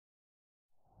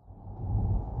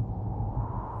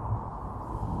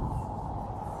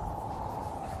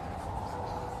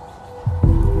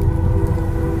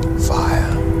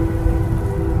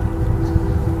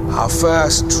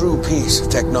first true piece of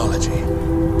technology.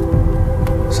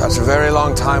 Such a very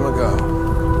long time ago.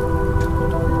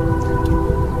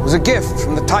 It was a gift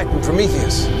from the Titan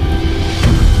Prometheus.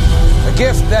 A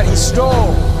gift that he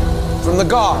stole from the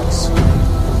gods,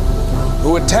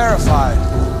 who were terrified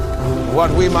of what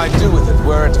we might do with it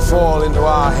were it to fall into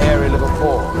our hairy little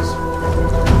paws.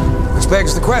 Which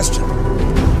begs the question,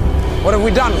 what have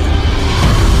we done with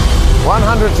it?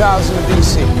 100,000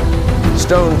 BC,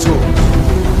 stone tools.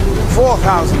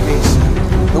 4,000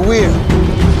 BC, the wheel.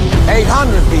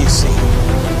 800 BC,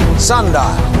 sundial.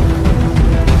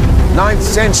 9th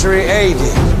century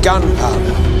AD,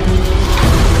 gunpowder.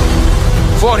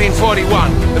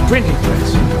 1441, the printing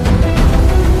press.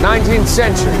 19th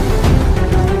century,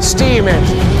 steam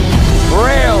engine,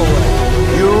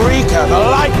 railway, eureka, the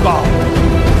light bulb.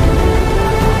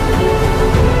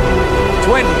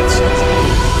 20th century,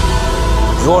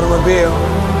 the automobile,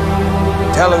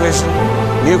 television,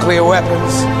 nuclear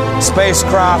weapons,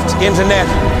 spacecraft, internet.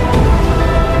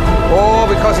 All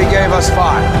because he gave us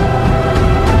fire.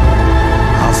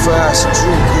 Our first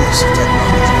true piece of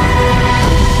technology.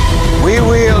 We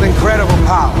wield incredible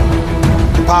power.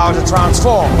 The power to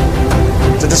transform,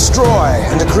 to destroy,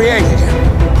 and to create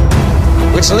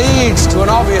again. Which leads to an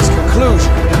obvious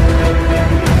conclusion.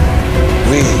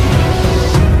 We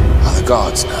are the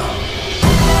gods now.